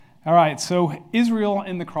All right, so Israel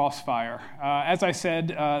in the crossfire. As I said,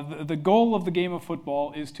 the goal of the game of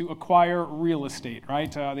football is to acquire real estate,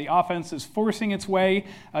 right? The offense is forcing its way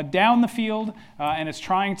down the field, and it's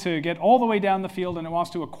trying to get all the way down the field, and it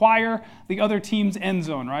wants to acquire the other team's end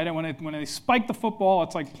zone, right? And when they spike the football,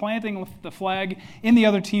 it's like planting the flag in the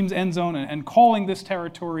other team's end zone and calling this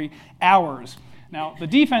territory ours. Now, the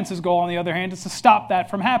defense's goal, on the other hand, is to stop that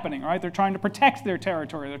from happening, right? They're trying to protect their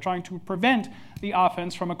territory. They're trying to prevent the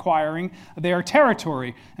offense from acquiring their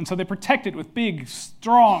territory. And so they protect it with big,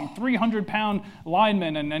 strong, 300-pound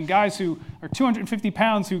linemen and guys who are 250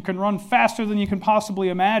 pounds who can run faster than you can possibly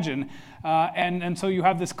imagine. And so you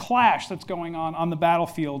have this clash that's going on the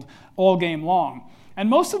battlefield all game long. And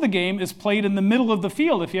most of the game is played in the middle of the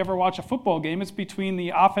field. If you ever watch a football game, it's between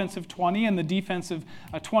the offensive 20 and the defensive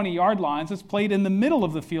 20-yard lines. It's played in the middle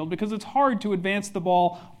of the field because it's hard to advance the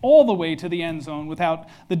ball all the way to the end zone without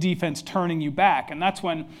the defense turning you back. And that's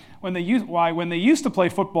when they used to play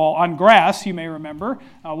football on grass, you may remember,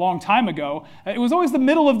 a long time ago, it was always the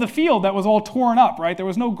middle of the field that was all torn up, right? There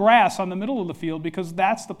was no grass on the middle of the field because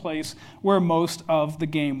that's the place where most of the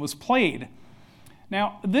game was played.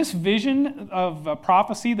 Now, this vision of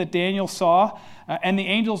prophecy that Daniel saw and the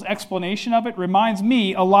angel's explanation of it reminds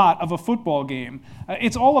me a lot of a football game.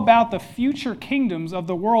 It's all about the future kingdoms of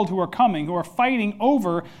the world who are coming, who are fighting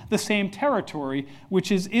over the same territory,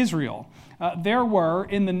 which is Israel. There were,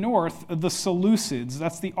 in the north, the Seleucids.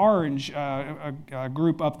 That's the orange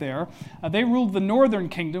group up there. They ruled the northern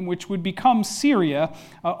kingdom, which would become Syria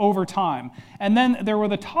over time. And then there were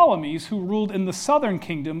the Ptolemies, who ruled in the southern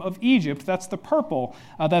kingdom of Egypt. That's the purple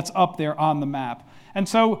that's up there on the map. And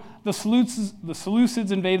so the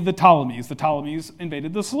Seleucids invaded the Ptolemies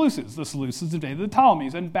invaded the Seleucids invaded the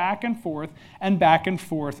Ptolemies, and back and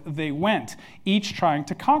forth they went, each trying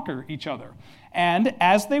to conquer each other. And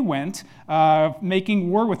as they went, making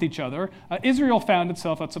war with each other, Israel found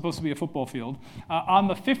itself, that's supposed to be a football field, on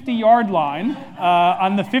the 50-yard line,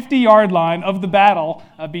 of the battle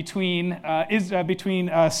between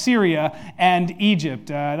Syria and Egypt.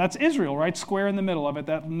 That's Israel, right, square in the middle of it,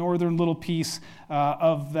 that northern little piece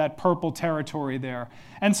of that purple territory there.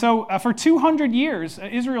 And so for 200 years,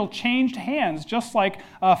 Israel changed hands, just like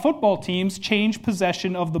football teams change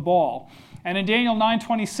possession of the ball. And in Daniel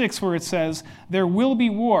 9:26, where it says, there will be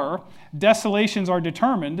war, desolations are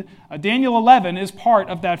determined, Daniel 11 is part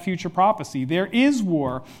of that future prophecy. There is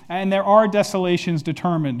war, and there are desolations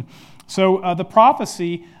determined. So the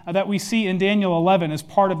prophecy that we see in Daniel 11 is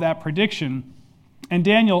part of that prediction. And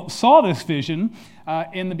Daniel saw this vision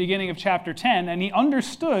in the beginning of chapter 10, and he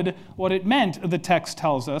understood what it meant, the text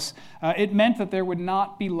tells us. It meant that there would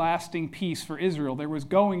not be lasting peace for Israel. There was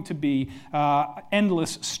going to be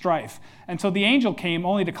endless strife. And so the angel came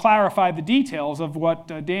only to clarify the details of what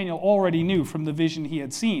Daniel already knew from the vision he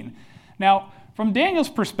had seen. Now, from Daniel's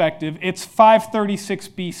perspective, it's 536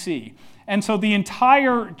 BC. And so the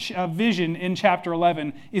entire vision in chapter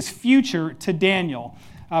 11 is future to Daniel.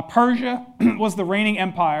 Persia was the reigning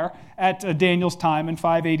empire at Daniel's time in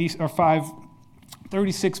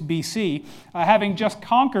 536 BC, having just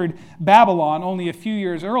conquered Babylon only a few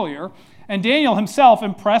years earlier. And Daniel himself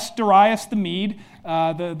impressed Darius the Mede,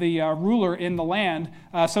 the ruler in the land,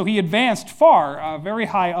 so he advanced far, very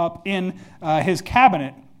high up in his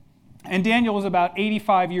cabinet. And Daniel was about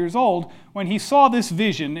 85 years old when he saw this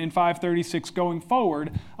vision in 536 going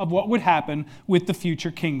forward of what would happen with the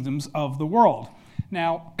future kingdoms of the world.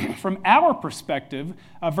 Now, from our perspective,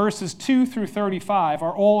 verses 2 through 35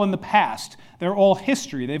 are all in the past. They're all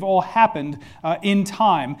history. They've all happened in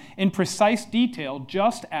time, in precise detail,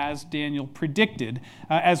 just as Daniel predicted,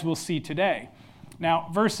 as we'll see today. Now,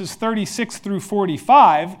 verses 36 through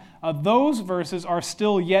 45, those verses are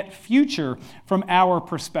still yet future from our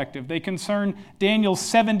perspective. They concern Daniel's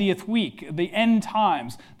 70th week, the end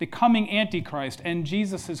times, the coming Antichrist, and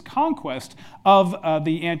Jesus' conquest of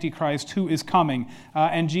the Antichrist who is coming,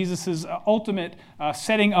 and Jesus' ultimate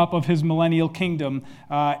setting up of his millennial kingdom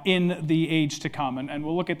in the age to come. And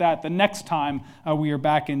we'll look at that the next time we are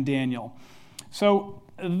back in Daniel. So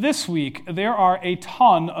this week, there are a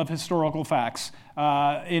ton of historical facts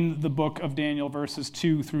in the book of Daniel, verses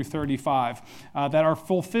 2 through 35, that are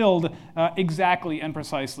fulfilled exactly and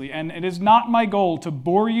precisely. And it is not my goal to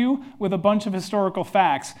bore you with a bunch of historical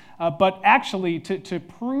facts, but actually to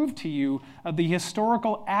prove to you the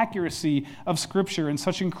historical accuracy of Scripture in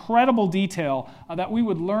such incredible detail that we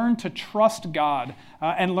would learn to trust God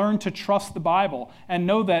and learn to trust the Bible and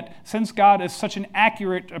know that since God is such an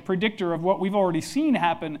accurate predictor of what we've already seen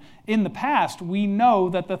happen in the past, we know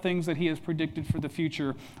that the things that he has predicted for the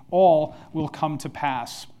future all will come to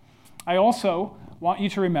pass. I also want you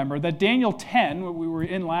to remember that Daniel 10, what we were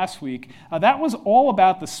in last week, that was all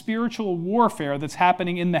about the spiritual warfare that's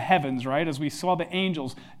happening in the heavens, right? As we saw the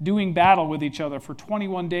angels doing battle with each other for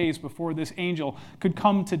 21 days before this angel could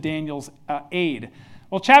come to Daniel's aid.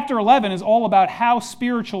 Well, chapter 11 is all about how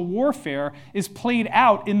spiritual warfare is played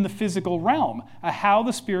out in the physical realm, how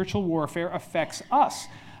the spiritual warfare affects us.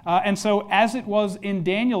 And so as it was in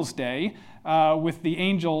Daniel's day, with the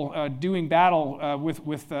angel doing battle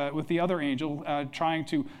with the other angel, trying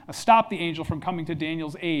to stop the angel from coming to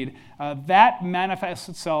Daniel's aid, that manifests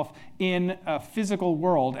itself in a physical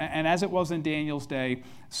world. And as it was in Daniel's day,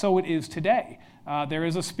 so it is today. There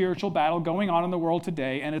is a spiritual battle going on in the world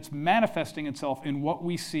today, and it's manifesting itself in what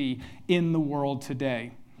we see in the world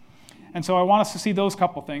today. And so I want us to see those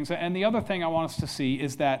couple things. And the other thing I want us to see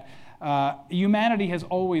is that humanity has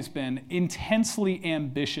always been intensely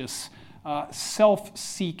ambitious,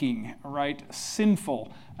 self-seeking, right?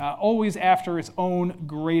 Sinful, always after its own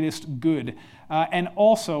greatest good, and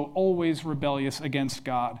also always rebellious against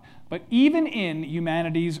God. But even in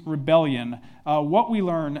humanity's rebellion, what we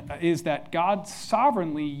learn is that God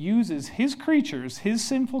sovereignly uses his creatures, his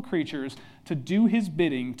sinful creatures, to do his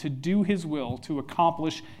bidding, to do his will, to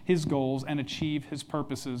accomplish his goals and achieve his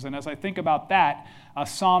purposes. And as I think about that,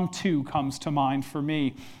 Psalm 2 comes to mind for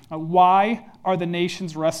me. Why are the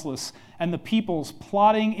nations restless and the peoples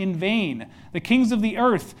plotting in vain? The kings of the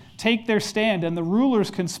earth take their stand, and the rulers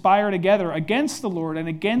conspire together against the Lord and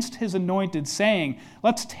against his anointed, saying,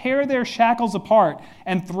 let's tear their shackles apart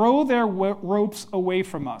and throw their ropes away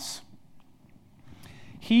from us.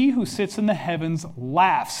 He who sits in the heavens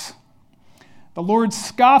laughs. The Lord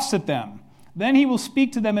scoffs at them. Then he will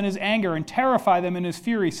speak to them in his anger and terrify them in his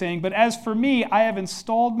fury, saying, but as for me, I have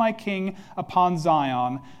installed my king upon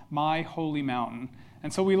Zion, my holy mountain.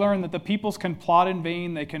 And so we learn that the peoples can plot in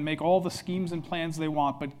vain, they can make all the schemes and plans they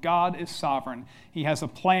want, but God is sovereign. He has a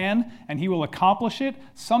plan, and he will accomplish it,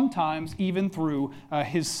 sometimes even through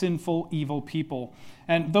his sinful, evil people.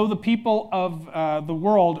 And though the people of the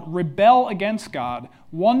world rebel against God,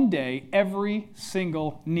 one day every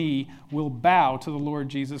single knee will bow to the Lord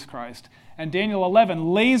Jesus Christ. And Daniel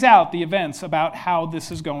 11 lays out the events about how this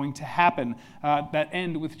is going to happen that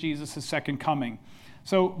end with Jesus' second coming.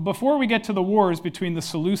 So before we get to the wars between the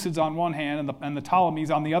Seleucids on one hand and the Ptolemies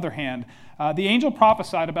on the other hand, the angel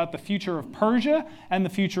prophesied about the future of Persia and the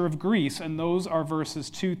future of Greece, and those are verses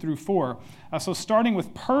 2 through 4. So starting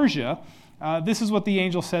with Persia, this is what the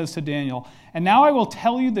angel says to Daniel. And now I will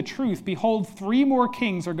tell you the truth. Behold, 3 more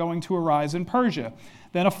kings are going to arise in Persia.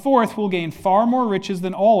 Then a 4th will gain far more riches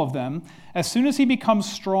than all of them. As soon as he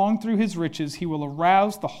becomes strong through his riches, he will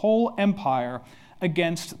arouse the whole empire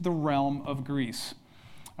against the realm of Greece.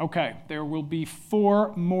 Okay, there will be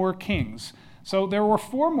 4 more kings. So there were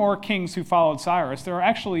 4 more kings who followed Cyrus. There are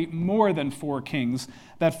actually more than 4 kings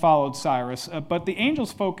that followed Cyrus, but the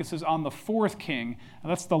angel's focus is on the 4th king.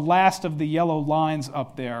 That's the last of the yellow lines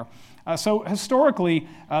up there. So historically,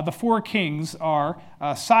 the 4 kings are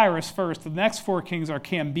Cyrus first. The next 4 kings are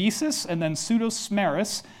Cambyses, and then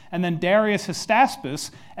Pseudo-Smerus, and then Darius Hystaspes,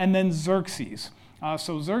 and then Xerxes.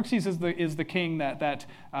 So Xerxes is the king that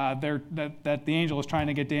the angel is trying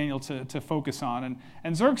to get Daniel to focus on,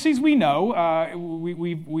 and Xerxes we know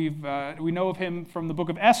we know of him from the book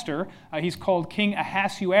of Esther. He's called King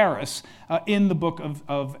Ahasuerus in the book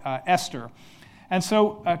of Esther. And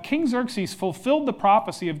so King Xerxes fulfilled the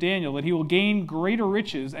prophecy of Daniel that he will gain greater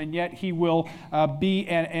riches, and yet he will be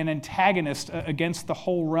an antagonist against the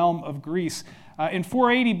whole realm of Greece. In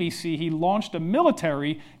 480 BC, he launched a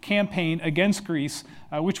military campaign against Greece,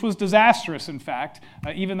 which was disastrous, in fact,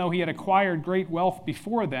 even though he had acquired great wealth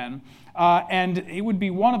before then. And it would be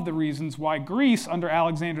one of the reasons why Greece, under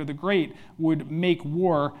Alexander the Great, would make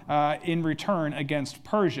war in return against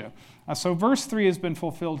Persia. So verse 3 has been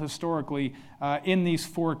fulfilled historically in these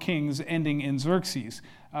 4 kings, ending in Xerxes.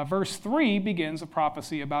 Verse 3 begins a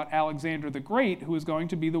prophecy about Alexander the Great, who is going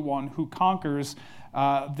to be the one who conquers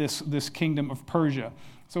this kingdom of Persia.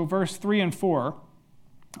 So verse 3 and 4,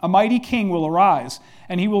 a mighty king will arise,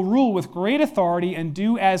 and he will rule with great authority and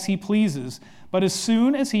do as he pleases. But as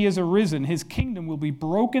soon as he is arisen, his kingdom will be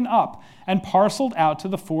broken up and parceled out to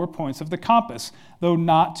the 4 points of the compass, though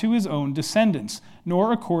not to his own descendants,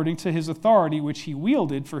 nor according to his authority which he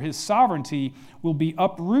wielded, for his sovereignty will be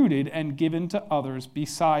uprooted and given to others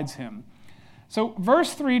besides him. So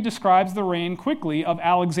verse 3 describes the reign quickly of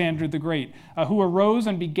Alexander the Great, who arose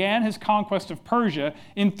and began his conquest of Persia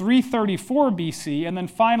in 334 BC and then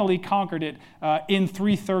finally conquered it in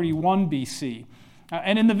 331 BC.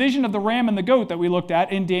 And in the vision of the ram and the goat that we looked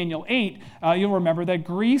at in Daniel 8, you'll remember that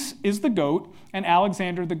Greece is the goat and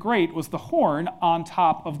Alexander the Great was the horn on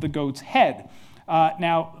top of the goat's head.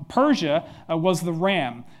 Now, Persia was the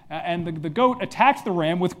ram, and the goat attacked the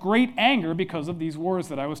ram with great anger because of these wars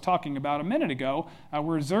that I was talking about a minute ago,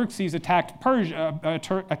 where Xerxes attacked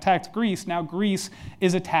attacked Greece. Now Greece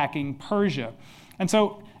is attacking Persia. And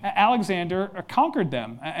so Alexander conquered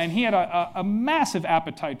them, and he had a massive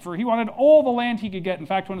appetite he wanted all the land he could get. In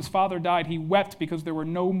fact, when his father died, he wept because there were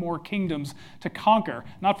no more kingdoms to conquer.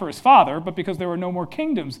 Not for his father, but because there were no more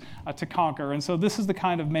kingdoms to conquer. And so this is the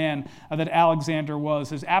kind of man that Alexander was.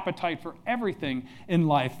 His appetite for everything in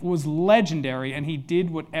life was legendary, and he did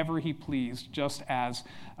whatever he pleased, just as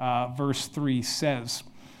verse 3 says.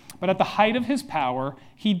 But at the height of his power,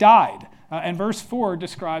 he died. And verse 4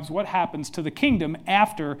 describes what happens to the kingdom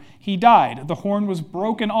after he died. The horn was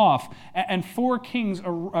broken off, and four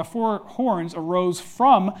horns arose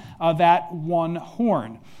from that one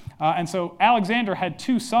horn. And so Alexander had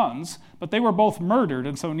two sons, but they were both murdered,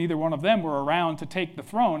 and so neither one of them were around to take the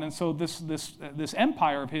throne. And so this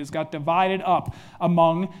empire of his got divided up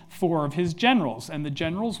among four of his generals. And the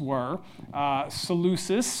generals were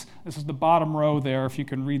Seleucus, this is the bottom row there if you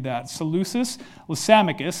can read that, Seleucus,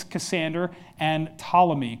 Lysimachus, Cassander, and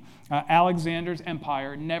Ptolemy. Alexander's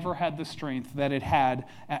empire never had the strength that it had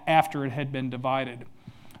after it had been divided.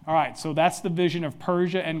 All right, so that's the vision of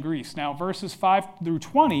Persia and Greece. Now, verses 5 through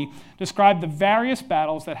 20 describe the various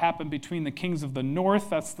battles that happened between the kings of the north,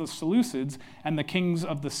 that's the Seleucids, and the kings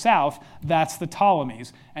of the south, that's the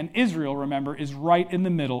Ptolemies. And Israel, remember, is right in the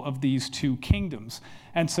middle of these two kingdoms.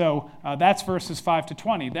 And so that's verses 5 to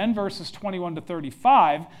 20. Then verses 21 to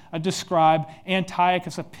 35 describe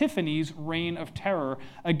Antiochus Epiphanes' reign of terror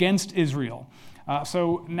against Israel.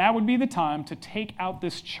 So now would be the time to take out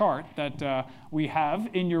this chart that we have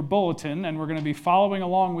in your bulletin, and we're going to be following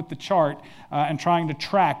along with the chart and trying to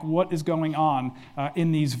track what is going on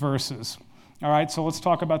in these verses. All right, so let's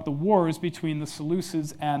talk about the wars between the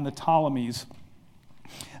Seleucids and the Ptolemies.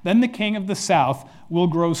 Then the king of the south will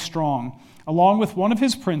grow strong, along with one of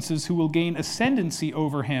his princes who will gain ascendancy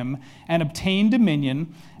over him and obtain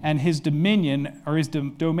dominion, and his dominion, or his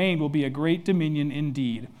domain, will be a great dominion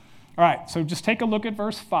indeed. All right, so just take a look at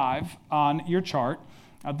verse 5 on your chart.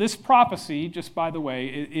 This prophecy, just by the way,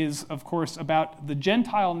 is, of course, about the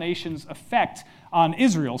Gentile nations' effect on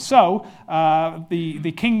Israel. So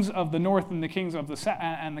the kings of the north and the kings of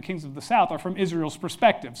the south are from Israel's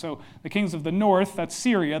perspective. So the kings of the north, that's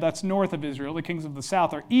Syria, that's north of Israel. The kings of the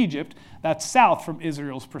south are Egypt, that's south from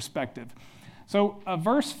Israel's perspective. So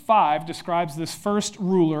verse 5 describes this first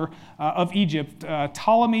ruler of Egypt,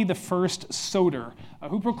 Ptolemy I Soter,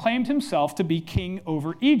 who proclaimed himself to be king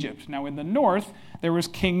over Egypt. Now in the north, there was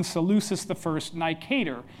King Seleucus I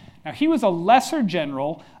Nicator. Now he was a lesser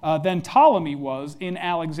general than Ptolemy was in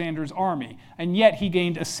Alexander's army, and yet he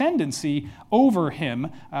gained ascendancy over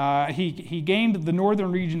him. He gained the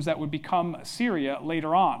northern regions that would become Syria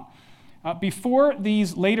later on. Before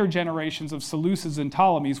these later generations of Seleucids and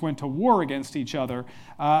Ptolemies went to war against each other,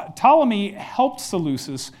 Ptolemy helped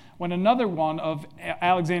Seleucus when another one of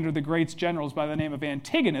Alexander the Great's generals by the name of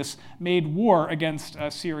Antigonus made war against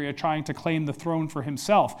Syria, trying to claim the throne for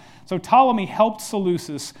himself. So Ptolemy helped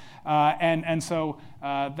Seleucus, and so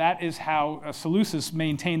that is how Seleucus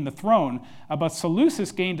maintained the throne. But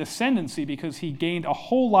Seleucus gained ascendancy because he gained a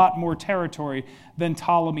whole lot more territory than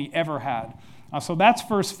Ptolemy ever had. So that's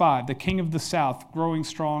verse 5, the king of the south growing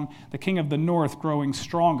strong, the king of the north growing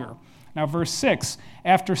stronger. Now verse 6,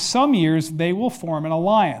 after some years they will form an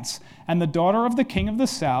alliance, and the daughter of the king of the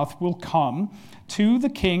south will come to the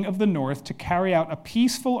king of the north to carry out a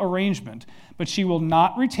peaceful arrangement, but she will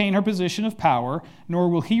not retain her position of power, nor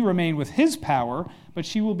will he remain with his power, but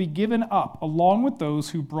she will be given up along with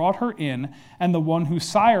those who brought her in, and the one who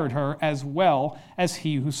sired her, as well as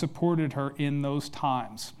he who supported her in those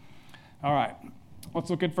times. All right,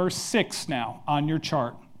 let's look at verse 6 now on your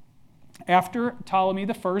chart. After Ptolemy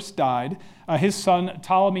I died, his son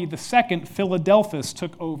Ptolemy II Philadelphus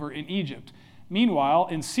took over in Egypt. Meanwhile,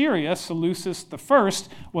 in Syria, Seleucus I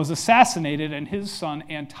was assassinated, and his son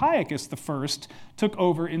Antiochus I took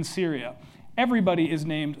over in Syria. Everybody is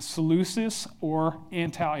named Seleucus or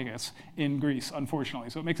Antiochus in Greece,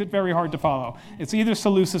 unfortunately, so it makes it very hard to follow. It's either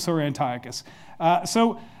Seleucus or Antiochus.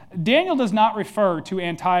 So Daniel does not refer to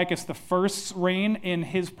Antiochus I's reign in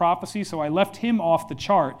his prophecy, so I left him off the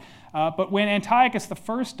chart. But when Antiochus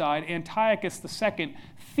I died, Antiochus II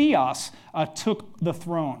Theos took the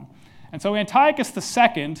throne. And so Antiochus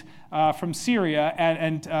II from Syria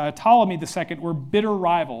and Ptolemy II were bitter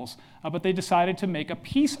rivals, but they decided to make a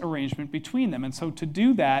peace arrangement between them. And so to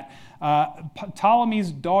do that,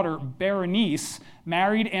 Ptolemy's daughter Berenice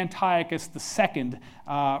married Antiochus II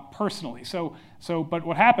personally. But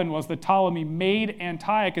what happened was that Ptolemy made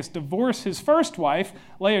Antiochus divorce his first wife,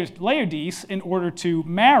 Laodice, in order to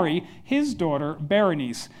marry his daughter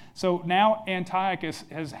Berenice. So now Antiochus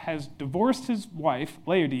has divorced his wife,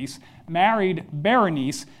 Laodice, married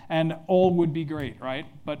Berenice, and all would be great, right?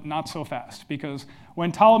 But not so fast, because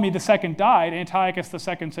when Ptolemy II died, Antiochus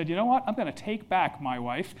II said, you know what, I'm going to take back my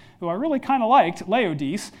wife, who I really kind of liked,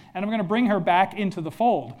 Laodice, and I'm going to bring her back into the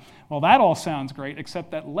fold. Well, that all sounds great,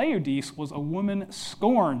 except that Laodice was a woman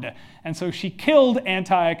scorned. And so she killed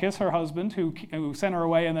Antiochus, her husband, who sent her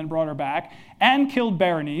away and then brought her back, and killed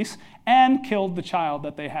Berenice, and killed the child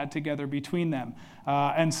that they had together between them.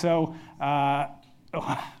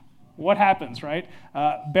 What happens, right?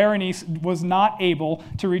 Berenice was not able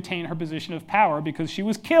to retain her position of power because she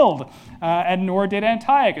was killed, and nor did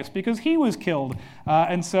Antiochus because he was killed.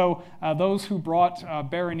 Those who brought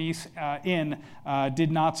Berenice in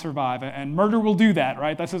did not survive. And murder will do that,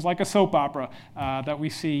 right? This is like a soap opera that we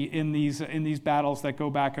see in these battles that go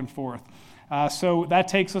back and forth. So that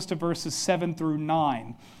takes us to verses 7 through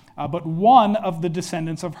 9. But one of the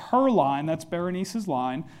descendants of her line, that's Berenice's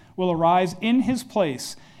line, will arise in his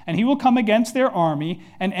place, and he will come against their army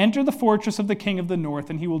and enter the fortress of the king of the north,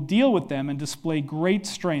 and he will deal with them and display great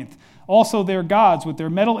strength. Also their gods with their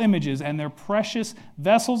metal images and their precious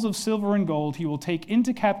vessels of silver and gold he will take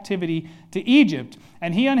into captivity to Egypt,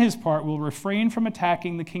 and he on his part will refrain from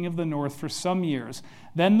attacking the king of the north for some years.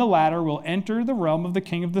 Then the latter will enter the realm of the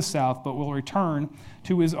king of the south, but will return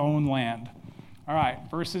to his own land. All right,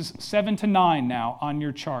 verses 7 to 9 now on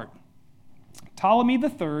your chart. Ptolemy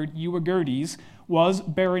III, Euergetes, was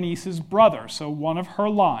Berenice's brother, so one of her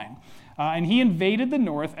line. And he invaded the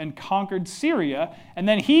north and conquered Syria, and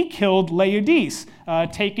then he killed Laodice,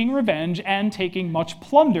 taking revenge and taking much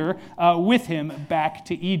plunder with him back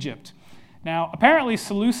to Egypt. Now, apparently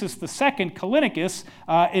Seleucus II, Callinicus,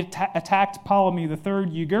 attacked Ptolemy III,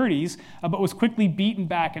 Euergetes, but was quickly beaten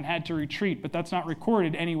back and had to retreat. But that's not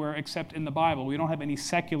recorded anywhere except in the Bible. We don't have any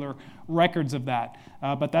secular records of that,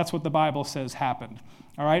 but that's what the Bible says happened.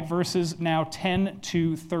 All right, verses now 10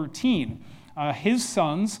 to 13. His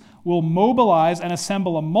sons will mobilize and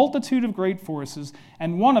assemble a multitude of great forces,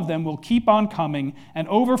 and one of them will keep on coming and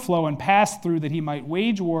overflow and pass through, that he might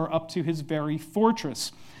wage war up to his very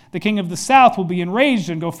fortress. The king of the south will be enraged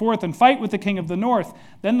and go forth and fight with the king of the north.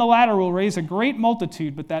 Then the latter will raise a great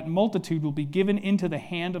multitude, but that multitude will be given into the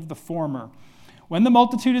hand of the former. When the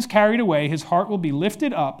multitude is carried away, his heart will be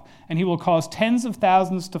lifted up, and he will cause tens of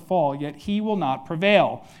thousands to fall, yet he will not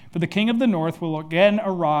prevail. For the king of the north will again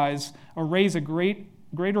raise a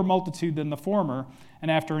greater multitude than the former,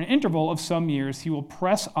 and after an interval of some years, he will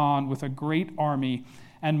press on with a great army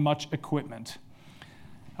and much equipment.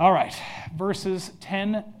 All right, verses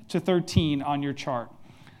 10 to 13 on your chart.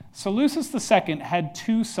 Seleucus II had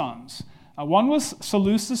two sons. One was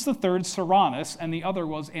Seleucus III Serranus, and the other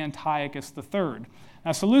was Antiochus III.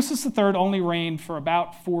 Now, Seleucus III only reigned for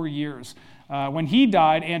about 4 years. When he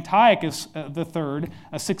died, Antiochus III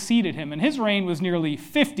succeeded him, and his reign was nearly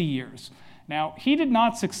 50 years. Now, he did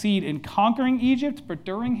not succeed in conquering Egypt, but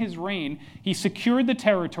during his reign, he secured the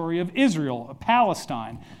territory of Israel, of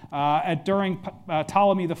Palestine, during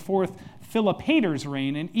Ptolemy IV Philopator's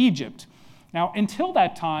reign in Egypt. Now, until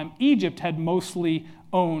that time, Egypt had mostly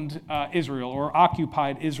owned Israel or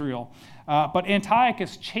occupied Israel. But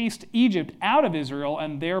Antiochus chased Egypt out of Israel,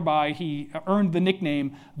 and thereby he earned the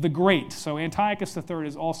nickname the Great. So Antiochus III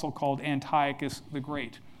is also called Antiochus the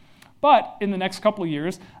Great. But in the next couple of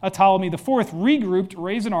years, Ptolemy IV regrouped,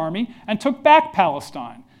 raised an army, and took back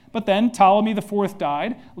Palestine. But then Ptolemy IV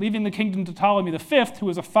died, leaving the kingdom to Ptolemy V, who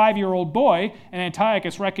was a 5-year-old boy, and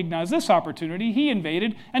Antiochus recognized this opportunity. He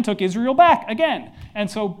invaded and took Israel back again. And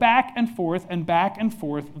so back and forth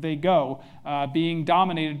they go, being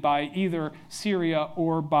dominated by either Syria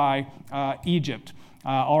or by Egypt.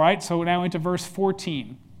 All right, so now into verse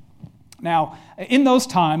 14. Now, in those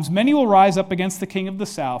times, many will rise up against the king of the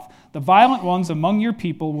south. The violent ones among your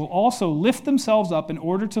people will also lift themselves up in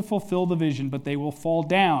order to fulfill the vision, but they will fall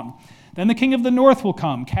down. Then the king of the north will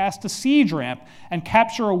come, cast a siege ramp, and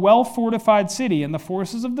capture a well-fortified city, and the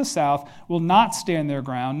forces of the south will not stand their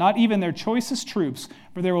ground, not even their choicest troops,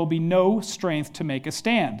 for there will be no strength to make a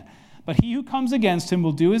stand. But he who comes against him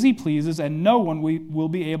will do as he pleases, and no one will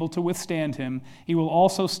be able to withstand him. He will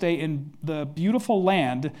also stay in the beautiful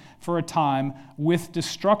land for a time, with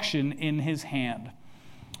destruction in his hand.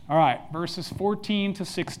 All right, verses 14 to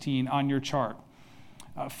 16 on your chart.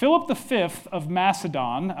 Philip V of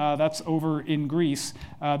Macedon, that's over in Greece,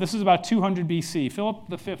 this is about 200 BC. Philip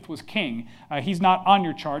V was king. He's not on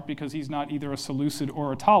your chart because he's not either a Seleucid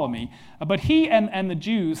or a Ptolemy. But he and the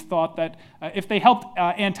Jews thought that if they helped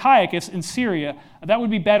Antiochus in Syria, that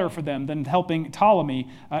would be better for them than helping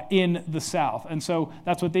Ptolemy in the south. And so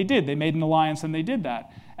that's what they did. They made an alliance and they did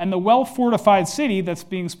that. And the well-fortified city that's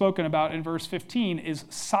being spoken about in verse 15 is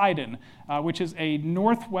Sidon, which is a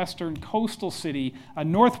northwestern coastal city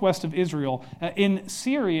northwest of Israel in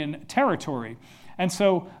Syrian territory. And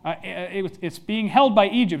so it's being held by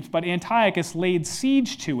Egypt, but Antiochus laid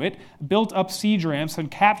siege to it, built up siege ramps, and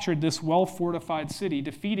captured this well-fortified city,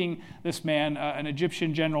 defeating this man, an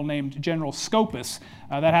Egyptian general named General Scopas.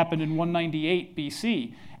 That happened in 198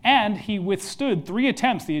 BC. And he withstood 3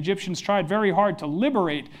 attempts. The Egyptians tried very hard to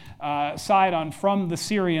liberate Sidon from the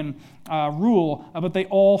Syrian rule, but they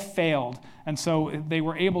all failed. And so they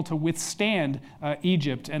were able to withstand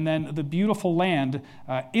Egypt. And then the beautiful land,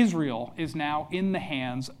 Israel, is now in the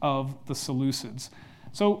hands of the Seleucids.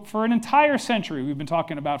 So for an entire century, we've been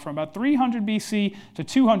talking about from about 300 BC to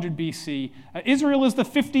 200 BC, Israel is the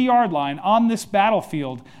 50-yard line on this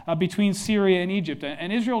battlefield between Syria and Egypt.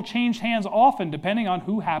 And Israel changed hands often depending on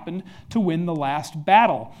who happened to win the last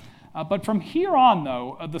battle. But from here on,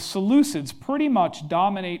 though, the Seleucids pretty much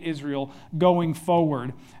dominate Israel going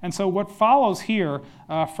forward. And so what follows here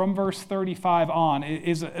from verse 35 on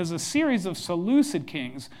is a series of Seleucid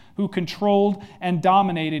kings who controlled and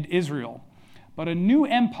dominated Israel. But a new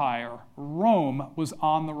empire, Rome, was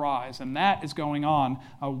on the rise, and that is going on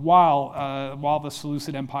while the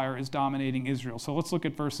Seleucid Empire is dominating Israel. So let's look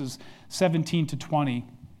at verses 17 to 20.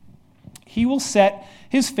 He will set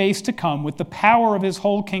his face to come with the power of his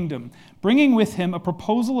whole kingdom, bringing with him a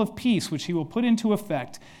proposal of peace which he will put into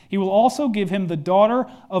effect. He will also give him the daughter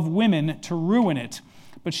of women to ruin it,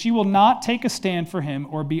 but she will not take a stand for him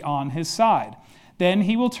or be on his side. Then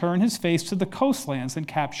he will turn his face to the coastlands and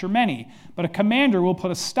capture many, but a commander will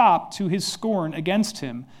put a stop to his scorn against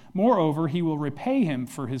him. Moreover, he will repay him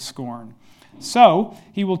for his scorn. So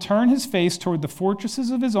he will turn his face toward the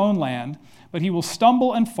fortresses of his own land, but he will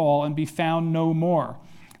stumble and fall and be found no more.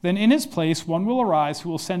 Then in his place one will arise who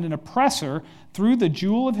will send an oppressor through the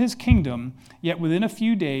jewel of his kingdom, yet within a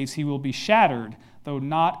few days he will be shattered, though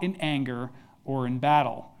not in anger or in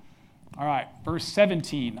battle. All right, verse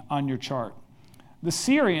 17 on your chart. The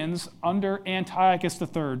Syrians, under Antiochus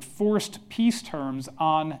III, forced peace terms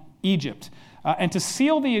on Egypt. And to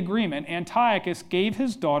seal the agreement, Antiochus gave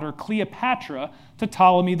his daughter Cleopatra to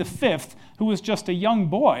Ptolemy V, who was just a young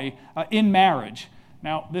boy, in marriage.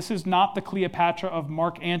 Now, this is not the Cleopatra of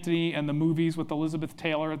Mark Antony and the movies with Elizabeth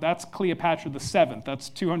Taylor. That's Cleopatra VII. That's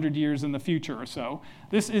 200 years in the future or so.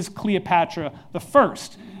 This is Cleopatra I.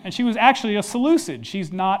 And she was actually a Seleucid.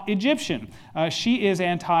 She's not Egyptian. She is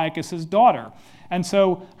Antiochus's daughter. And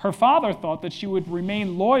so her father thought that she would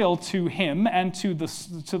remain loyal to him and to the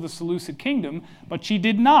Seleucid kingdom, but she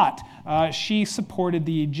did not. She supported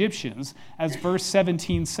the Egyptians. As verse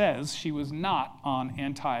 17 says, she was not on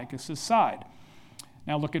Antiochus's side.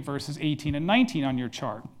 Now look at verses 18 and 19 on your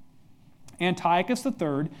chart. Antiochus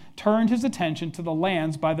III turned his attention to the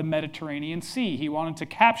lands by the Mediterranean Sea. He wanted to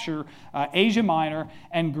capture Asia Minor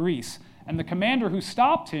and Greece. And the commander who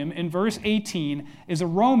stopped him in verse 18 is a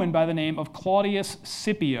Roman by the name of Claudius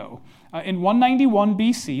Scipio. In 191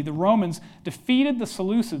 BC, the Romans defeated the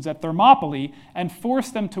Seleucids at Thermopylae and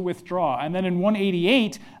forced them to withdraw. And then in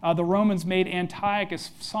 188, the Romans made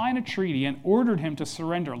Antiochus sign a treaty and ordered him to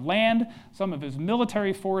surrender land, some of his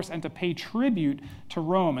military force, and to pay tribute to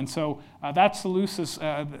Rome. And so that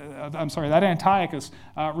Antiochus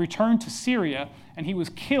returned to Syria, and he was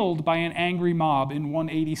killed by an angry mob in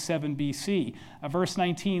 187 BC. Verse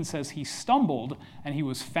 19 says he stumbled and he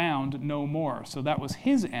was found no more. So that was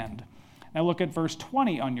his end. Now look at verse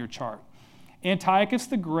 20 on your chart. Antiochus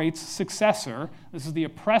the Great's successor, this is the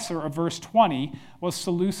oppressor of verse 20, was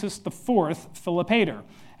Seleucus IV Philopator.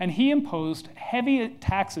 And he imposed heavy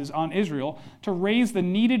taxes on Israel to raise the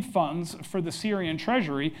needed funds for the Syrian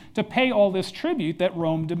treasury to pay all this tribute that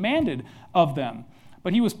Rome demanded of them.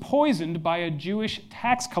 But he was poisoned by a Jewish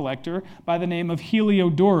tax collector by the name of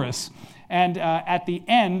Heliodorus. And at the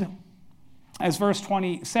end, as verse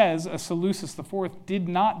 20 says, Seleucus IV did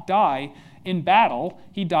not die in battle.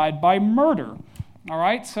 He died by murder. All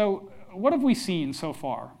right, so what have we seen so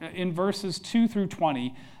far? In verses 2 through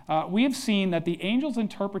 20, we have seen that the angel's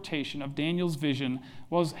interpretation of Daniel's vision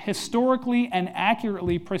was historically and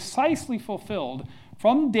accurately, precisely fulfilled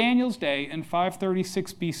from Daniel's day in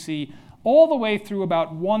 536 BC all the way through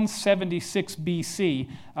about 176 BC,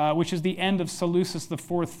 which is the end of Seleucus IV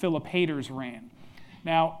Philopator's reign.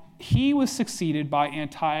 Now, he was succeeded by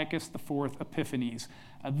Antiochus IV Epiphanes.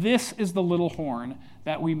 This is the little horn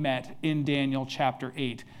that we met in Daniel chapter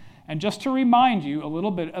 8. And just to remind you a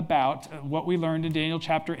little bit about what we learned in Daniel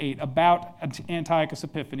chapter 8 about Antiochus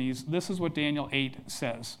Epiphanes, this is what Daniel 8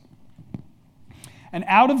 says. And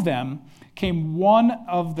out of them came one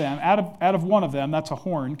of them, out of one of them, that's a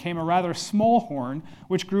horn, came a rather small horn,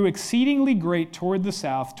 which grew exceedingly great toward the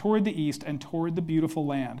south, toward the east, and toward the beautiful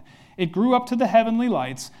land. It grew up to the heavenly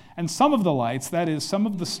lights, and some of the lights, that is, some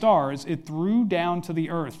of the stars, it threw down to the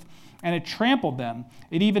earth, and it trampled them.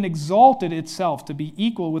 It even exalted itself to be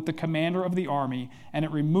equal with the commander of the army, and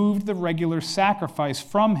it removed the regular sacrifice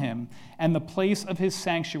from him, and the place of his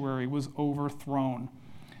sanctuary was overthrown.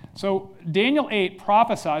 So Daniel 8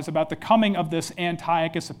 prophesies about the coming of this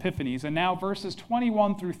Antiochus Epiphanes, and now verses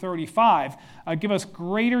 21 through 35 give us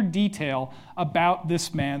greater detail about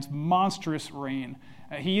this man's monstrous reign.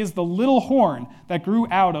 He is the little horn that grew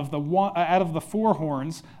out of the four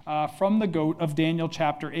horns from the goat of Daniel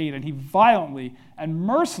chapter 8, and he violently and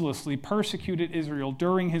mercilessly persecuted Israel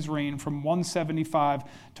during his reign from 175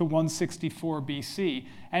 to 164 BC.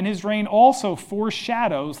 And his reign also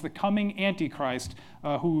foreshadows the coming Antichrist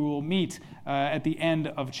who we will meet at the end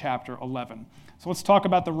of chapter 11. So let's talk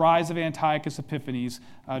about the rise of Antiochus Epiphanes,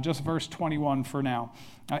 just verse 21 for now.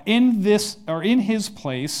 In his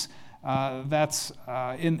place, that's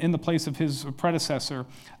in the place of his predecessor,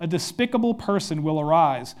 a despicable person will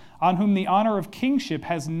arise, on whom the honor of kingship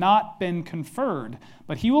has not been conferred,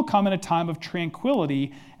 but he will come in a time of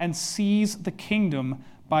tranquility and seize the kingdom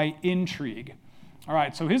by intrigue. All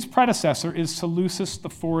right, so his predecessor is Seleucus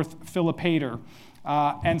IV Philopator.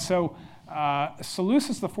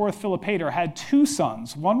 Seleucus IV Philopator had two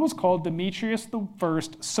sons. One was called Demetrius I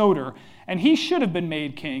Soter, and he should have been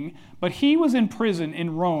made king, but he was in prison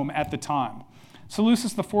in Rome at the time.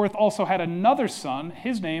 Seleucus IV also had another son.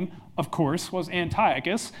 His name, of course, was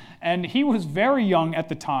Antiochus, and he was very young at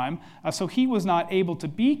the time, so he was not able to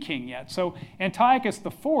be king yet. So Antiochus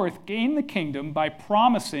IV gained the kingdom by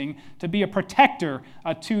promising to be a protector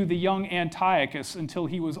to the young Antiochus until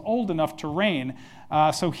he was old enough to reign.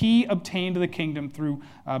 So he obtained the kingdom through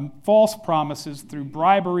false promises, through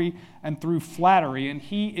bribery, and through flattery, and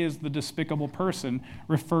he is the despicable person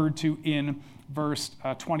referred to in verse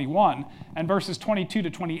 21. And verses 22 to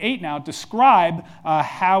 28 now describe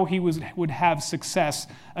how he would have success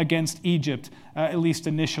against Egypt, at least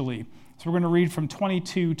initially. So we're going to read from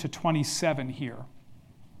 22 to 27 here.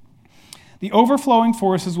 The overflowing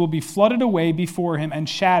forces will be flooded away before him and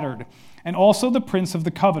shattered, and also the prince of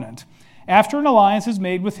the covenant. After an alliance is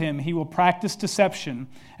made with him, he will practice deception,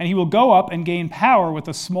 and he will go up and gain power with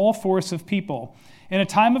a small force of people. In a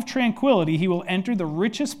time of tranquility, he will enter the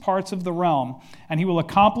richest parts of the realm, and he will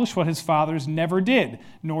accomplish what his fathers never did,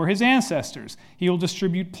 nor his ancestors. He will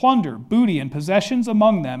distribute plunder, booty, and possessions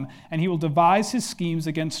among them, and he will devise his schemes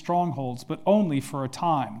against strongholds, but only for a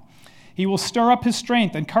time. He will stir up his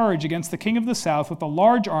strength and courage against the king of the south with a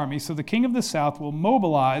large army, so the king of the south will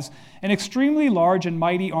mobilize an extremely large and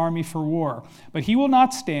mighty army for war. But he will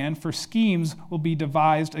not stand, for schemes will be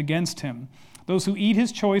devised against him. Those who eat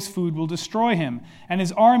his choice food will destroy him, and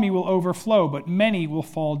his army will overflow, but many will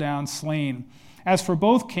fall down slain. As for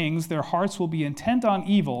both kings, their hearts will be intent on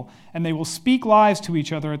evil, and they will speak lies to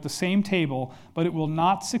each other at the same table, but it will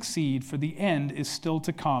not succeed, for the end is still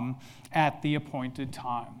to come at the appointed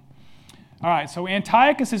time. All right, so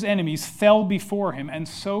Antiochus' enemies fell before him, and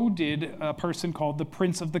so did a person called the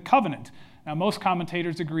Prince of the Covenant. Now, most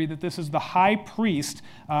commentators agree that this is the high priest,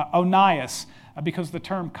 Onias, because the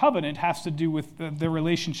term covenant has to do with their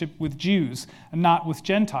relationship with Jews and not with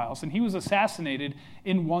Gentiles. And he was assassinated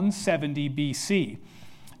in 170 BC.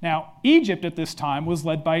 Now, Egypt at this time was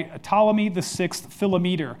led by Ptolemy VI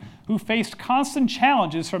Philometor, who faced constant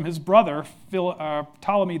challenges from his brother,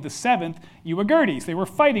 Ptolemy VII Euergetes. They were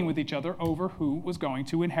fighting with each other over who was going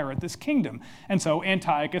to inherit this kingdom. And so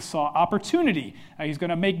Antiochus saw opportunity. He's going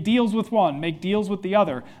to make deals with one, make deals with the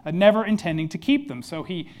other, never intending to keep them. So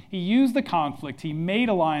he used the conflict, he made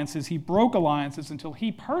alliances, he broke alliances until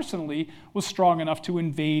he personally was strong enough to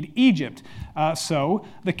invade Egypt. So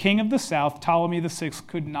the king of the south, Ptolemy VI,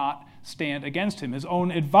 could not stand against him. His own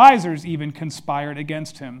advisors even conspired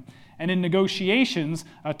against him. And in negotiations,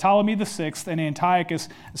 Ptolemy VI and Antiochus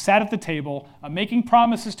sat at the table, making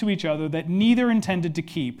promises to each other that neither intended to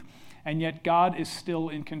keep. And yet God is still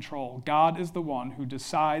in control. God is the one who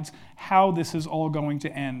decides how this is all going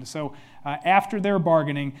to end. So after their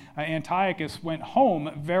bargaining, Antiochus went home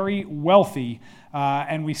very wealthy,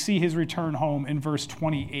 and we see his return home in verse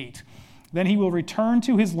 28. Then he will return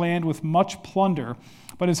to his land with much plunder,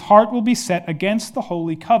 but his heart will be set against the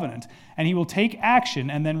holy covenant, and he will take action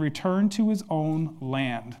and then return to his own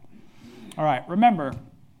land. All right, remember,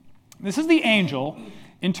 this is the angel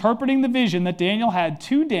interpreting the vision that Daniel had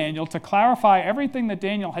to Daniel to clarify everything that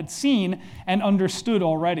Daniel had seen and understood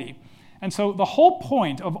already. And so the whole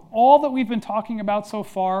point of all that we've been talking about so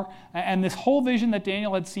far, and this whole vision that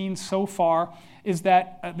Daniel had seen so far, is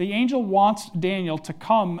that the angel wants Daniel to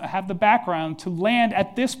come, have the background, to land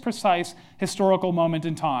at this precise historical moment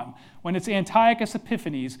in time, when it's Antiochus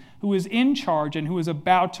Epiphanes who is in charge and who is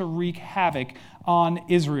about to wreak havoc on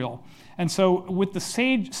Israel. And so with the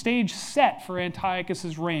stage set for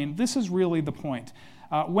Antiochus' reign, this is really the point.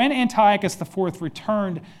 When Antiochus IV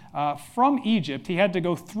returned from Egypt, he had to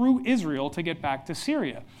go through Israel to get back to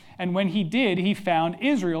Syria. And when he did, he found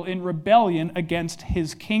Israel in rebellion against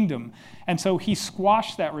his kingdom. And so he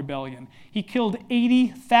squashed that rebellion. He killed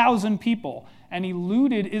 80,000 people, and he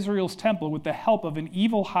looted Israel's temple with the help of an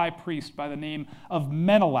evil high priest by the name of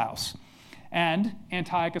Menelaus. And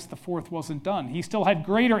Antiochus IV wasn't done. He still had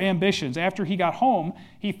greater ambitions. After he got home,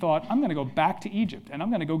 he thought, I'm going to go back to Egypt, and I'm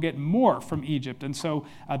going to go get more from Egypt. And so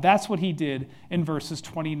that's what he did in verses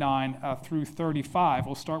 29 through 35.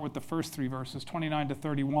 We'll start with the first three verses, 29 to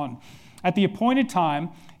 31. At the appointed time,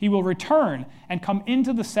 he will return and come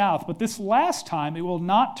into the south, but this last time it will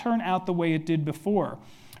not turn out the way it did before.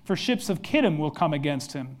 For ships of Kittim will come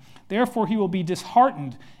against him. Therefore he will be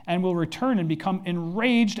disheartened and will return and become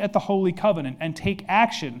enraged at the holy covenant and take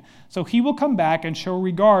action. So he will come back and show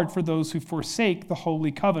regard for those who forsake the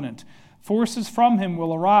holy covenant. Forces from him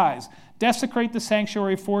will arise, desecrate the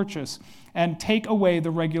sanctuary fortress, and take away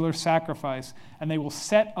the regular sacrifice, and they will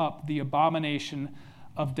set up the abomination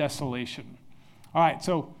of desolation. All right,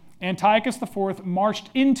 so Antiochus IV marched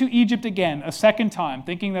into Egypt again a second time,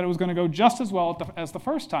 thinking that it was going to go just as well as the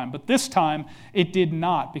first time. But this time, it did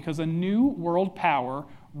not, because a new world power,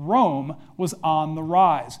 Rome, was on the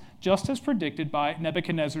rise, just as predicted by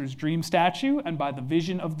Nebuchadnezzar's dream statue and by the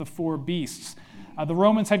vision of the four beasts. The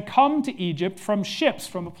Romans had come to Egypt from ships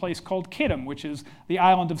from a place called Kittim, which is the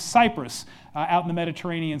island of Cyprus out in the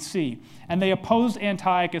Mediterranean Sea. And they opposed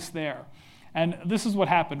Antiochus there. And this is what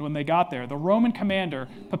happened when they got there. The Roman commander,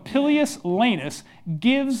 Popilius Laenas,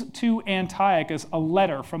 gives to Antiochus a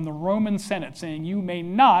letter from the Roman Senate saying, you may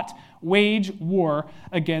not wage war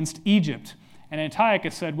against Egypt. And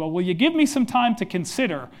Antiochus said, well, will you give me some time to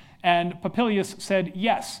consider? And Popilius said,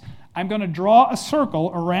 yes, I'm going to draw a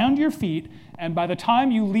circle around your feet, and by the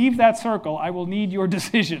time you leave that circle, I will need your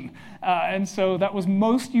decision. And so that was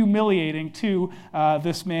most humiliating to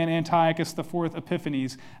this man, Antiochus IV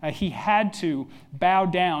Epiphanes. He had to bow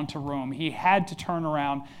down to Rome. He had to turn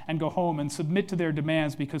around and go home and submit to their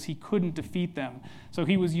demands because he couldn't defeat them. So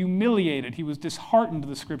he was humiliated. He was disheartened,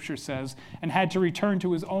 the scripture says, and had to return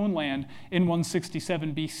to his own land in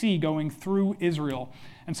 167 BC, going through Israel.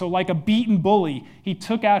 And so like a beaten bully, he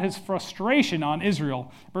took out his frustration on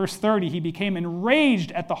Israel. Verse 30, he became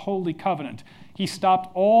enraged at the holy covenant. He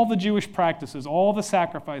stopped all the Jewish practices, all the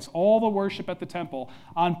sacrifice, all the worship at the temple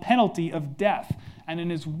on penalty of death. And in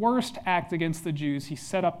his worst act against the Jews, he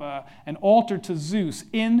set up an altar to Zeus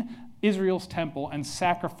in Israel's temple and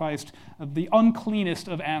sacrificed the uncleanest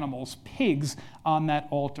of animals, pigs, on that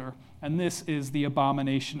altar. And this is the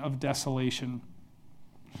abomination of desolation.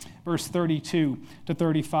 Verse 32 to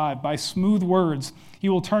 35, by smooth words he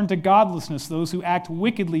will turn to godlessness those who act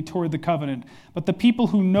wickedly toward the covenant. But the people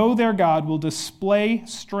who know their God will display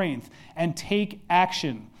strength and take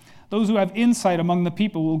action. Those who have insight among the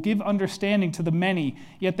people will give understanding to the many,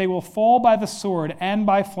 yet they will fall by the sword and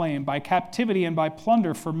by flame, by captivity and by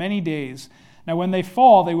plunder for many days. Now when they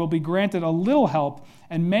fall, they will be granted a little help,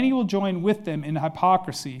 and many will join with them in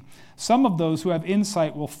hypocrisy. Some of those who have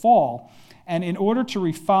insight will fall, and in order to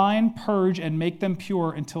refine, purge, and make them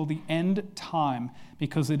pure until the end time,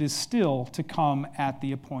 because it is still to come at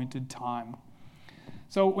the appointed time.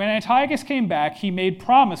 So when Antiochus came back, he made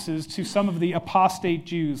promises to some of the apostate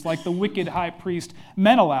Jews, like the wicked high priest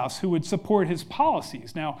Menelaus, who would support his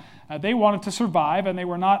policies. Now, they wanted to survive, and they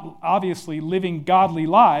were not obviously living godly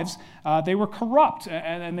lives. They were corrupt,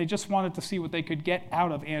 and they just wanted to see what they could get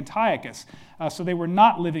out of Antiochus. So they were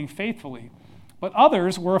not living faithfully. But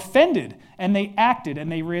others were offended, and they acted,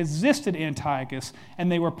 and they resisted Antiochus,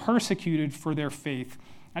 and they were persecuted for their faith.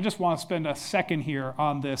 I just want to spend a second here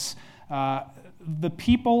on this. The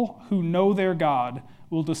people who know their God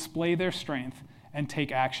will display their strength and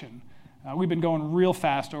take action. We've been going real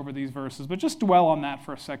fast over these verses, but just dwell on that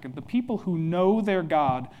for a second. The people who know their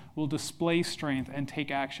God will display strength and take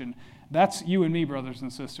action. That's you and me, brothers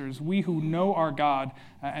and sisters. We who know our God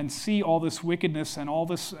and see all this wickedness and all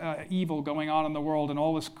this evil going on in the world and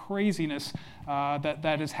all this craziness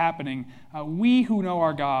that is happening. We who know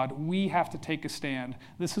our God, we have to take a stand.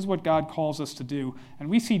 This is what God calls us to do. And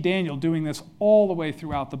we see Daniel doing this all the way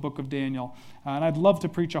throughout the book of Daniel. And I'd love to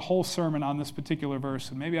preach a whole sermon on this particular verse,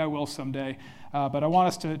 and maybe I will someday. But I want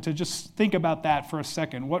us to just think about that for a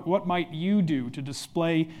second. What might you do to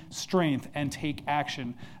display strength and take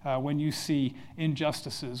action when you see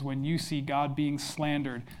injustices, when you see God being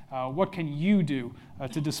slandered? What can you do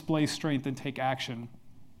to display strength and take action?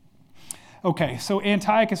 Okay, so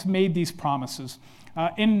Antiochus made these promises.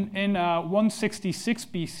 In 166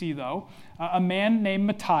 BC, though, a man named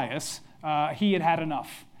Matthias, he had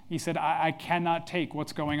enough. He said, I cannot take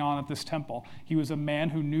what's going on at this temple. He was a man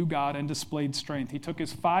who knew God and displayed strength. He took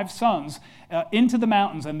his 5 sons into the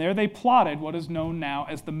mountains, and there they plotted what is known now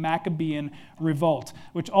as the Maccabean Revolt,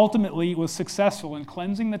 which ultimately was successful in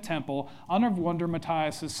cleansing the temple under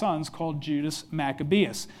Matthias' sons called Judas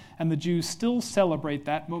Maccabeus. And the Jews still celebrate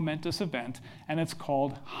that momentous event, and it's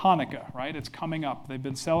called Hanukkah, right? It's coming up. They've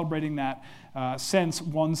been celebrating that since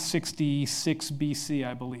 166 BC,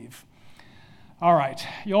 I believe. All right,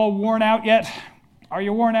 you all worn out yet? Are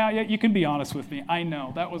you worn out yet? You can be honest with me. I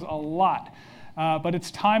know, that was a lot. But it's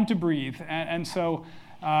time to breathe. And so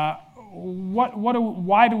why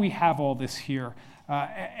do we have all this here?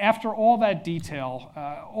 After all that detail,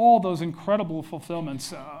 all those incredible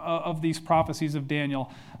fulfillments of these prophecies of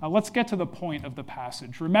Daniel, let's get to the point of the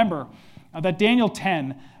passage. Remember that Daniel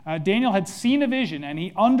 10, Daniel had seen a vision, and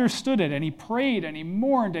he understood it, and he prayed, and he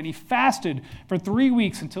mourned, and he fasted for 3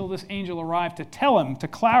 weeks until this angel arrived to tell him, to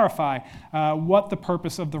clarify what the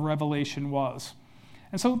purpose of the revelation was.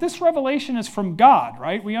 And so this revelation is from God,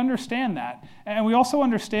 right? We understand that. And we also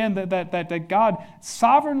understand that God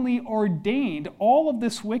sovereignly ordained all of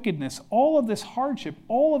this wickedness, all of this hardship,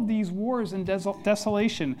 all of these wars and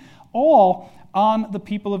desolation, all on the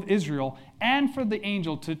people of Israel, and for the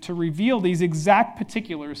angel to reveal these exact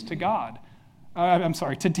particulars to God.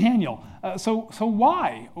 To Daniel. So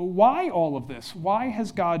why? Why all of this? Why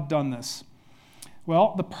has God done this?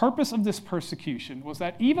 Well, the purpose of this persecution was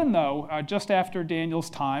that even though just after Daniel's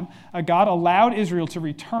time, God allowed Israel to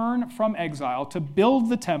return from exile, to build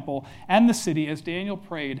the temple and the city as Daniel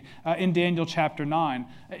prayed in Daniel chapter 9,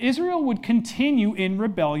 Israel would continue in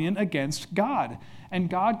rebellion against God. And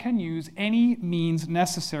God can use any means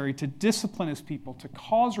necessary to discipline his people, to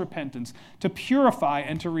cause repentance, to purify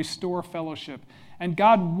and to restore fellowship. And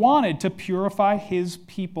God wanted to purify his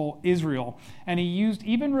people, Israel. And he used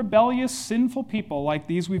even rebellious, sinful people like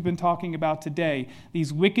these we've been talking about today,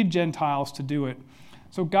 these wicked Gentiles, to do it.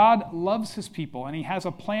 So God loves his people, and he has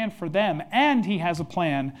a plan for them, and he has a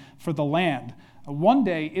plan for the land. One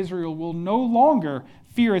day, Israel will no longer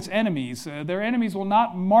fear its enemies. Their enemies will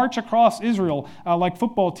not march across Israel like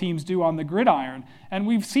football teams do on the gridiron. And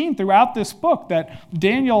we've seen throughout this book that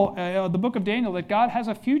the book of Daniel, that God has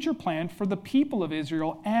a future plan for the people of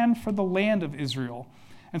Israel and for the land of Israel.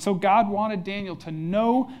 And so God wanted Daniel to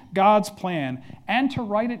know God's plan and to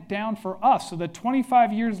write it down for us so that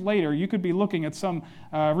 25 years later you could be looking at some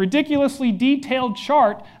ridiculously detailed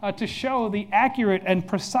chart to show the accurate and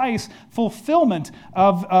precise fulfillment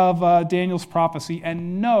of Daniel's prophecy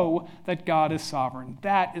and know that God is sovereign.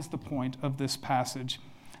 That is the point of this passage.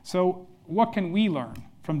 So what can we learn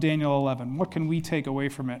from Daniel 11? What can we take away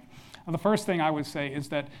from it? Well, the first thing I would say is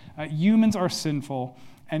that humans are sinful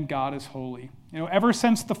and God is holy. Ever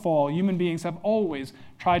since the fall, human beings have always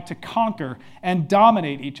tried to conquer and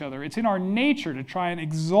dominate each other. It's in our nature to try and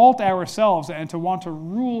exalt ourselves and to want to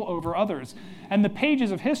rule over others. And the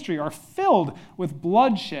pages of history are filled with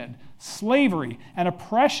bloodshed, slavery, and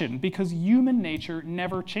oppression because human nature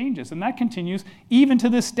never changes. And that continues even to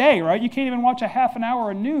this day, right? You can't even watch a half an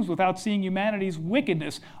hour of news without seeing humanity's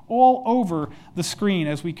wickedness all over the screen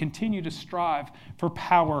as we continue to strive for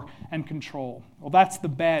power and control. Well, that's the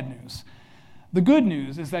bad news. The good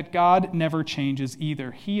news is that God never changes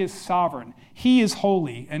either. He is sovereign. He is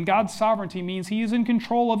holy. And God's sovereignty means he is in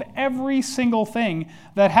control of every single thing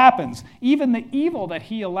that happens. Even the evil that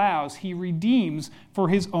he allows, he redeems for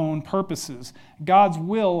his own purposes. God's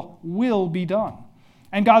will be done.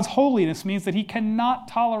 And God's holiness means that he cannot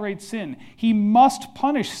tolerate sin. He must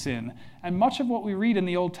punish sin. And much of what we read in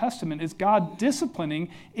the Old Testament is God disciplining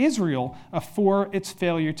Israel for its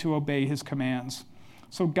failure to obey his commands.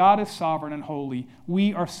 So God is sovereign and holy.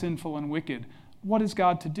 We are sinful and wicked. What is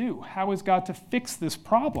God to do? How is God to fix this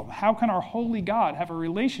problem? How can our holy God have a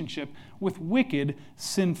relationship with wicked,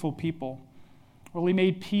 sinful people? Well, he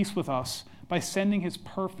made peace with us by sending his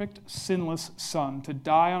perfect, sinless Son to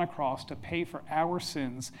die on a cross to pay for our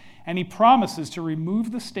sins, and he promises to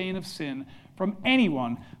remove the stain of sin from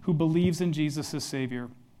anyone who believes in Jesus as Savior.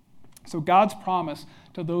 So God's promise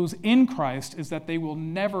to those in Christ is that they will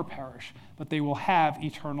never perish, but they will have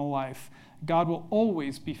eternal life. God will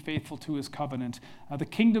always be faithful to his covenant. The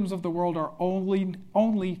kingdoms of the world are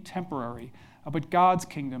only temporary, but God's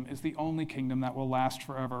kingdom is the only kingdom that will last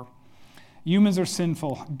forever. Humans are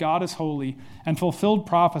sinful, God is holy, and fulfilled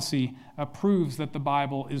prophecy proves that the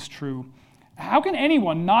Bible is true. How can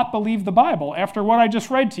anyone not believe the Bible after what I just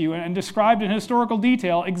read to you and described in historical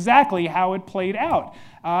detail exactly how it played out?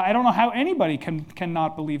 I don't know how anybody can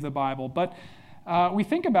not believe the Bible, but we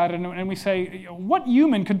think about it and we say, what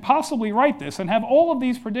human could possibly write this and have all of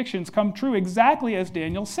these predictions come true exactly as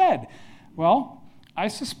Daniel said? Well, I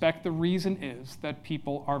suspect the reason is that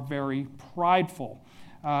people are very prideful.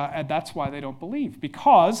 And that's why they don't believe.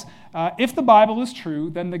 Because if the Bible is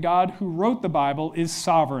true, then the God who wrote the Bible is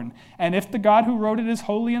sovereign. And if the God who wrote it is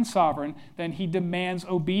holy and sovereign, then he demands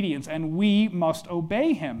obedience. And we must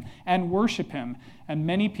obey him and worship him. And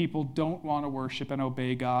many people don't want to worship and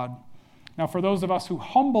obey God. Now, for those of us who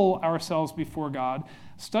humble ourselves before God,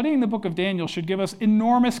 studying the book of Daniel should give us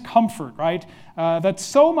enormous comfort, right? That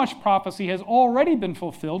so much prophecy has already been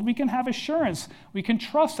fulfilled. We can have assurance. We can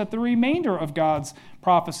trust that the remainder of God's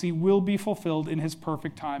prophecy will be fulfilled in his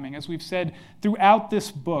perfect timing. As we've said throughout this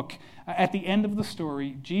book, at the end of the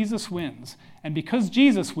story, Jesus wins. And because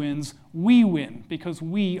Jesus wins, we win, because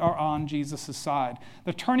we are on Jesus' side.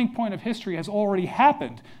 The turning point of history has already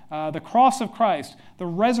happened. The cross of Christ, the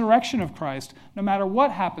resurrection of Christ, no matter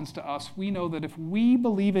what happens to us, we know that if we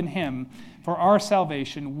believe in him for our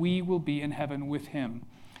salvation, we will be in heaven with him.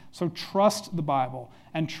 So trust the Bible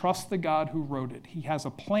and trust the God who wrote it. He has a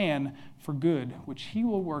plan for good, which he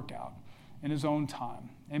will work out in his own time.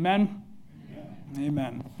 Amen? Amen.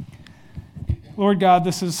 Amen. Lord God,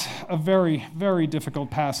 this is a very, very difficult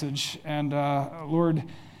passage. And Lord,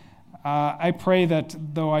 I pray that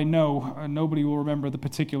though I know nobody will remember the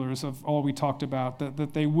particulars of all we talked about,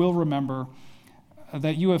 that they will remember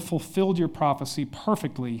that you have fulfilled your prophecy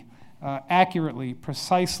perfectly, accurately,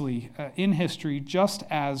 precisely in history, just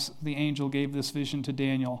as the angel gave this vision to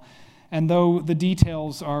Daniel. And though the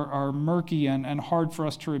details are murky and hard for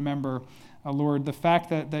us to remember, Lord, the fact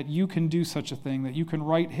that you can do such a thing, that you can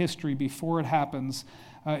write history before it happens,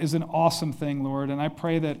 is an awesome thing, Lord. And I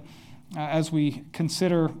pray that as we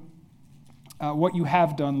consider what you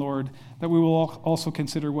have done, Lord, that we will also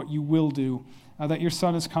consider what you will do, that your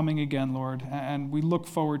Son is coming again, Lord, and we look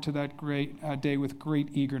forward to that great day with great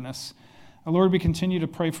eagerness. Lord, we continue to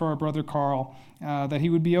pray for our brother Carl, that he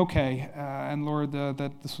would be okay, and Lord,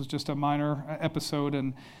 that this was just a minor episode,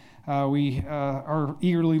 and we are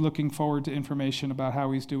eagerly looking forward to information about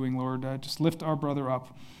how he's doing, Lord. Just lift our brother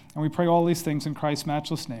up. And we pray all these things in Christ's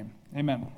matchless name. Amen.